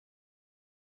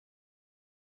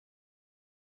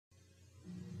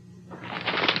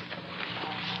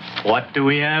What do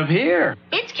we have here?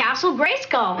 It's Castle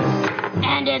Grayskull.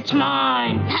 And it's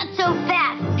mine. Not so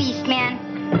fast,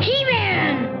 Beastman.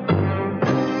 He-Man!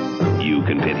 You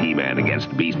can pit He-Man against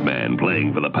Beastman,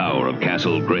 playing for the power of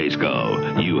Castle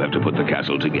Grayskull. You have to put the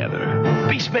castle together.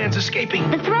 Beastman's escaping.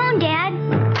 The throne, Dad.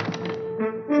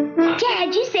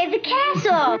 Dad, you saved the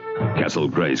castle. Castle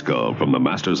Grayskull from the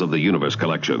Masters of the Universe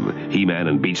collection. He-Man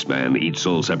and Beastman, each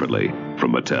sold separately,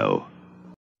 from Mattel.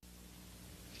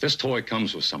 This toy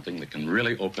comes with something that can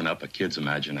really open up a kid's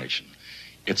imagination.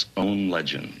 Its own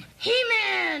legend.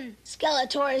 He-Man!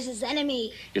 Skeletor is his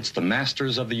enemy. It's the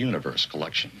Masters of the Universe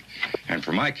collection. And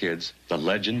for my kids, the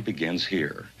legend begins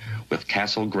here with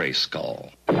Castle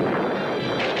Grayskull.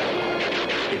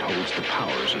 It holds the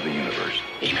powers of the universe.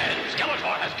 He-Man,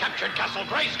 Skeletor has captured Castle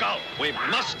Grayskull. We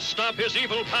must stop his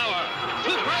evil power. To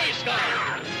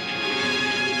Grayskull!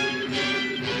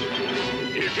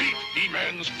 Defeat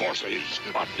He-Man's forces,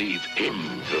 but leave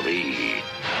him to me. Here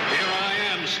I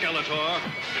am, Skeletor.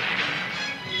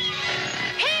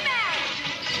 He-Man!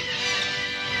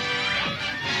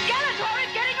 Skeletor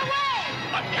is getting away!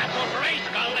 But Castle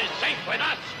Grayskull is safe with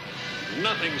us.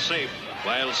 Nothing's safe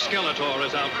while Skeletor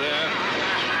is out there.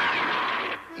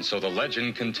 And so the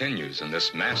legend continues in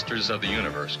this Masters of the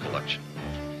Universe collection.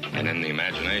 And in the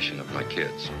imagination of my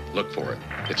kids. Look for it.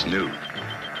 It's new.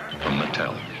 From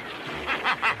Mattel.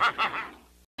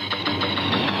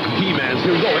 He-Man's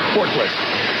heroic fortress,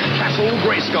 Castle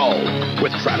Grayskull,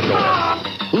 with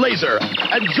trapdoor, laser,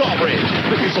 and jawbridge.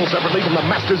 This is sold separately from the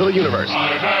Masters of the Universe.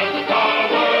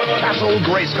 Castle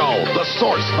Grayskull, the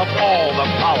source of all the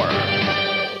power.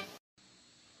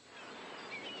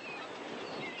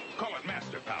 Call it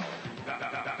Master Power.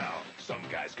 Now, some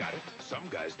guys got it, some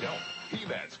guys don't.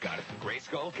 He-Man's got it in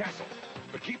Grayskull Castle.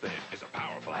 But keeping it is a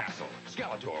powerful hassle.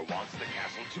 Skeletor wants the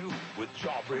castle too, with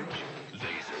jawbridge,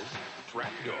 lasers,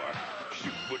 trapdoor.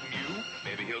 Shoot, wouldn't you?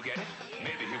 Maybe he'll get it,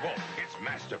 maybe he won't. It's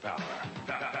Master Power.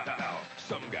 Now,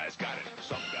 some guys got it,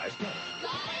 some guys don't.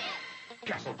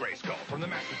 Castle Grayskull from the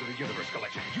Masters of the Universe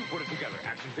collection. You put it together.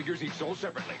 Action figures each sold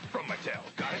separately from Mattel.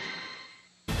 Got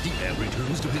it? He-Man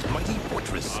returns to his mighty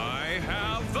fortress. I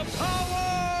have the power!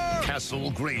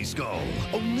 Castle Grayskull.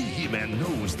 Only He-Man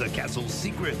knows the castle's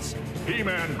secrets.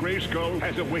 He-Man Grayskull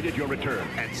has awaited your return.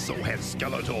 And so has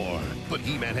Skeletor. But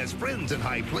He-Man has friends in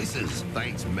high places.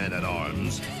 Thanks,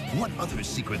 men-at-arms. What other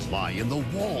secrets lie in the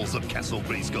walls of Castle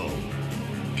Grayskull?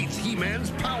 It's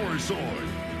He-Man's power sword.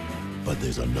 But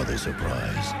there's another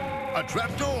surprise. A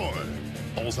trapdoor.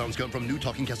 All sounds come from new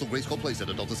Talking Castle Grayskull playset.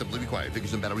 Adult assembly required.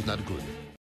 Figures and batteries not included.